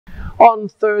On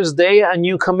Thursday, a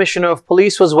new commissioner of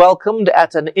police was welcomed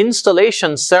at an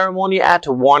installation ceremony at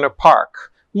Warner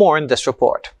Park. More in this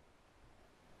report.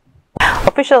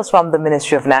 Officials from the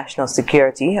Ministry of National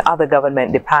Security, other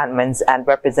government departments and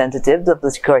representatives of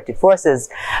the security forces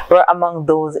were among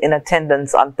those in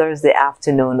attendance on Thursday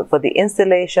afternoon for the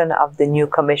installation of the new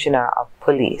Commissioner of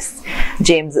Police.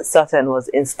 James Sutton was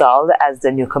installed as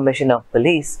the new Commissioner of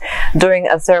Police during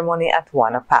a ceremony at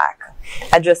Warner Park.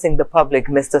 Addressing the public,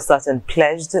 Mr. Sutton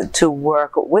pledged to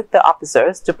work with the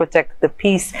officers to protect the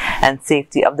peace and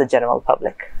safety of the general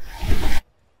public.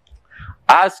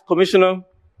 As Commissioner,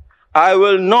 I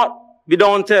will not be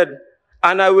daunted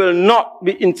and I will not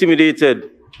be intimidated.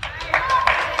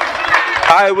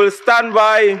 I will stand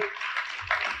by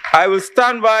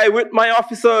with my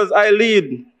officers I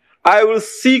lead. I will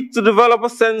seek to develop a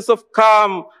sense of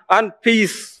calm and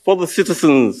peace for the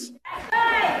citizens.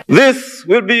 This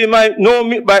will be by no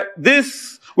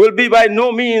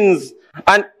means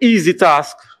an easy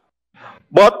task.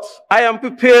 But I am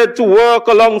prepared to work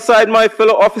alongside my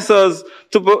fellow officers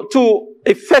to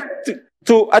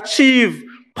achieve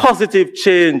positive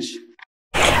change.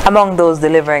 Among those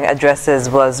delivering addresses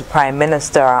was Prime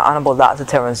Minister Honorable Dr.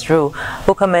 Terence Drew,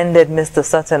 who commended Mr.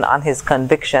 Sutton on his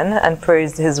conviction and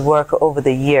praised his work over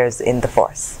the years in the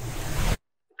force.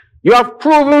 You have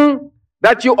proven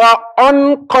that you are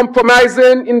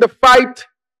uncompromising in the fight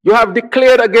you have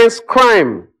declared against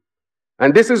crime.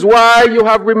 And this is why you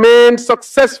have remained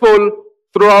successful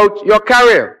throughout your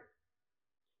career.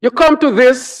 You come to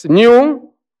this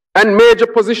new and major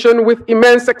position with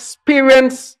immense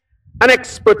experience and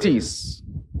expertise.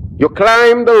 You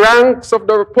climb the ranks of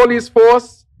the police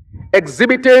force,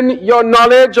 exhibiting your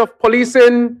knowledge of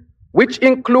policing, which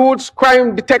includes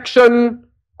crime detection,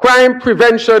 crime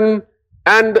prevention,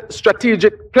 and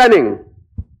strategic planning.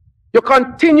 You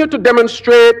continue to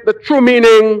demonstrate the true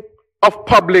meaning of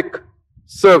public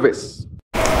service.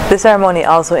 The ceremony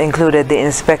also included the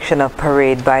inspection of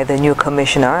parade by the new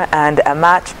commissioner and a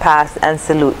march past and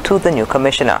salute to the new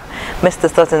commissioner. Mr.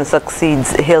 Sutton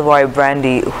succeeds Hilroy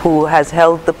Brandy, who has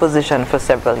held the position for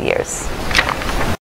several years.